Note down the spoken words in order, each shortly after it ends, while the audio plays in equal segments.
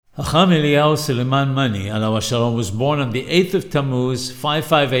Hakham Eliyahu Suleiman Mani, Alav Shalom, was born on the 8th of Tammuz,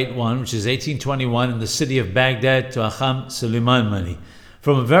 5581, which is 1821, in the city of Baghdad to Hakham Suleiman Mani.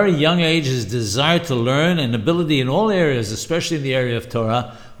 From a very young age, his desire to learn and ability in all areas, especially in the area of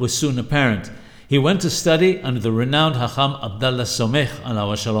Torah, was soon apparent. He went to study under the renowned Hakham Abdallah Somech,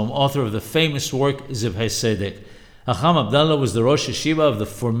 Alav Shalom, author of the famous work Zivhei Sedek. Hakham Abdallah was the Rosh Yeshiva of the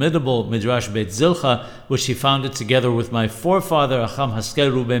formidable Midrash Beit Zilcha, which he founded together with my forefather Hakham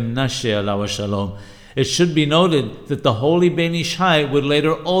Rabbi Menashe, Alav Shalom. It should be noted that the holy Ben Ish Hai would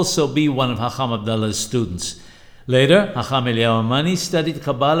later also be one of Hakham Abdallah's students. Later, Hakham Eliyahu Mani studied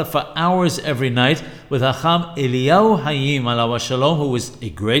Kabbalah for hours every night with Hakham Eliyahu Hayim, Alav Shalom, who was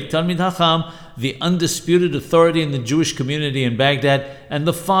a great Talmid Hakham, the undisputed authority in the Jewish community in Baghdad, and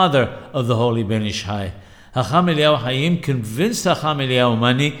the father of the holy Ben Ish Hai. Hakham Eliyahu Hayim convinced Hakham Eliyahu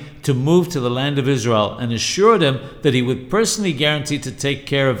Mani to move to the land of Israel and assured him that he would personally guarantee to take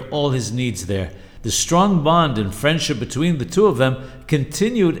care of all his needs there. The strong bond and friendship between the two of them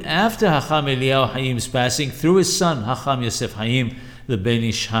continued after Hakham Eliyahu Hayim's passing through his son Hakham Yosef Hayim, the Ben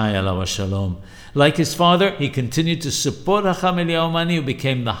Ish Hai, Alav Shalom. Like his father, he continued to support Hakham Eliyahu Mani, who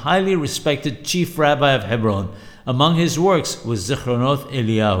became the highly respected chief rabbi of Hebron. Among his works was Zichronot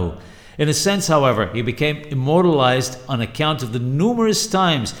Eliyahu. In a sense, however, he became immortalized on account of the numerous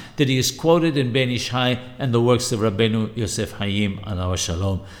times that he is quoted in Ben Ish Hai and the works of Rabbeinu Yosef Hayim, Alav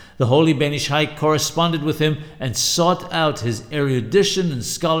Shalom. The holy Ben Ish Hai corresponded with him and sought out his erudition and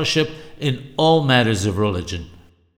scholarship in all matters of religion.